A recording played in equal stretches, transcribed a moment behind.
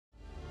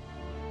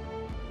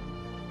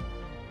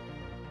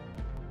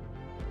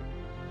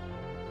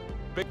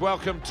Big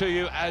welcome to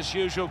you as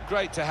usual.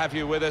 Great to have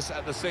you with us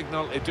at the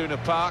Signal Iduna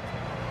Park.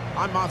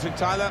 I'm Martin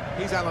Tyler,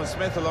 he's Alan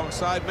Smith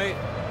alongside me.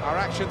 Our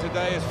action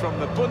today is from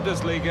the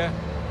Bundesliga,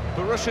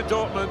 Borussia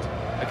Dortmund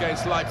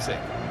against Leipzig.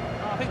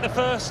 I think the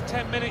first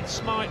 10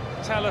 minutes might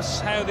tell us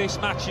how this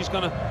match is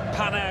going to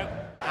pan out.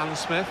 Alan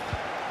Smith.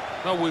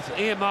 Well, we've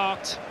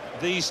earmarked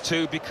these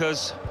two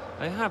because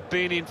they have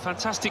been in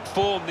fantastic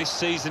form this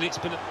season. It's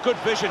been a good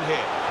vision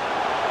here.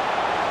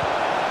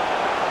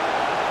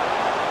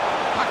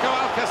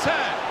 Alcacer.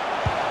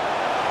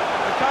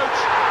 The coach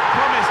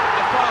promised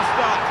a fast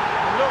start,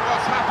 and look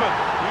what's happened.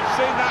 You've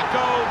seen that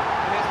goal,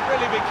 and it's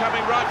really been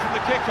coming right from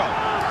the kickoff.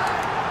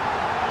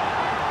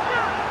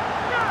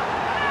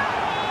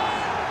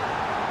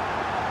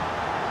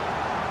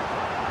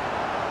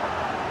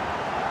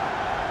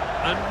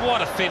 And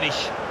what a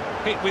finish.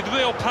 Hit with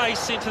real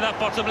pace into that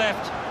bottom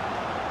left.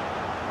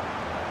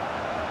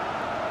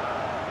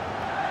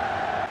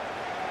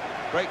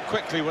 Break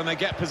quickly when they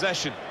get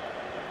possession.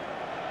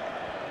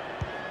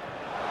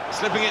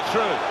 Slipping it through.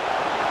 In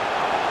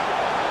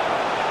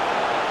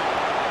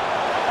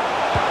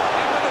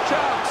with a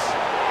chance.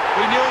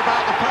 We knew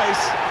about the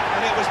pace,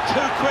 and it was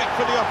too quick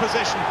for the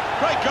opposition.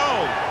 Great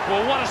goal.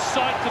 Well, what a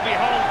sight to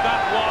behold that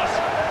was.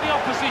 The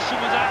opposition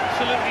was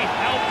absolutely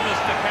helpless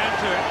to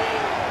counter it.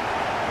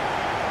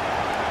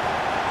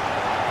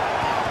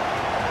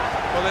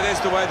 Well, it is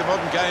the way the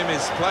modern game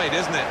is played,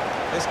 isn't it?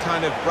 This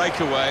kind of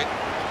breakaway,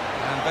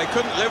 and they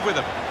couldn't live with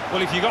them. Well,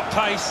 if you got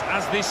pace,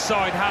 as this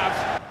side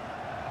have...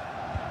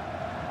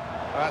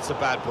 That's a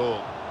bad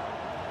ball.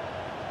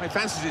 He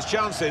fancies his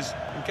chances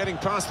in getting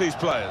past these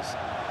players.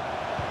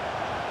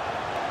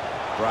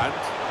 Brandt,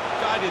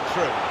 guided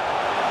through.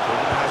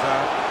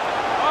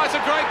 Oh, it's a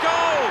great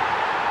goal!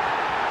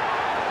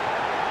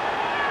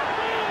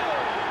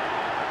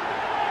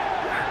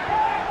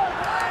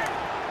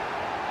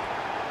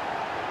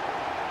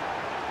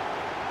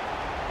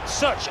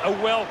 Such a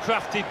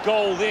well-crafted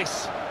goal,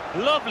 this.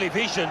 Lovely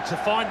vision to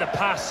find the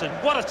pass, and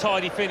what a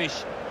tidy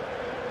finish.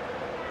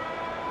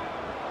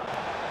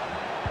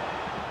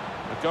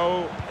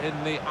 Goal in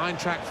the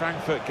Eintracht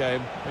Frankfurt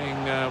game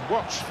being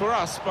watched for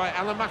us by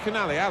Alan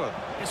McInally. Alan.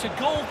 It's a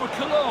goal for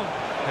Cologne.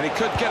 And he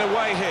could get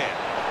away here.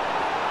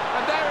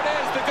 And there it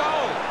is, the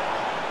goal.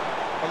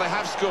 Well, they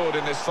have scored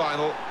in this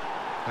final,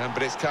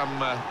 but it's come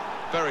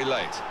very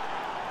late.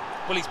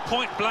 Well, it's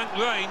point-blank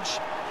range,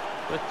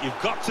 but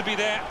you've got to be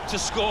there to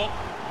score.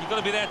 You've got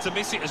to be there to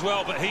miss it as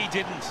well, but he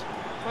didn't.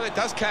 Well, it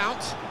does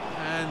count.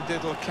 And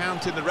it'll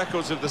count in the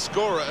records of the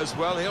scorer as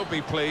well. He'll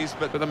be pleased,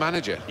 but with the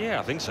manager. Yeah,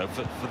 I think so,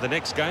 for the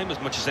next game as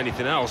much as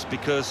anything else,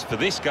 because for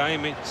this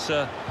game, it's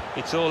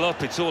all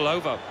up, it's all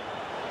over.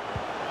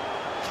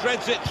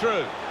 Threads it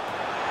through.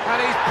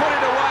 And he's put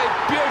it away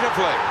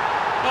beautifully.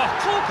 Oh,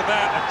 talk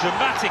about a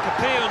dramatic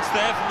appearance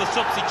there from the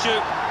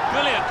substitute.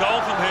 Brilliant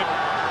goal from him.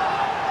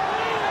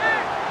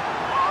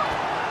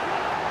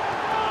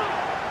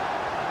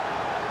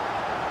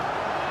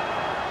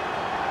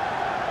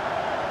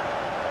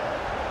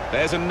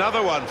 There's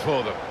another one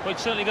for them. Well,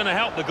 it's certainly going to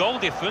help the goal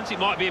difference. It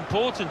might be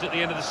important at the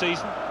end of the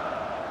season.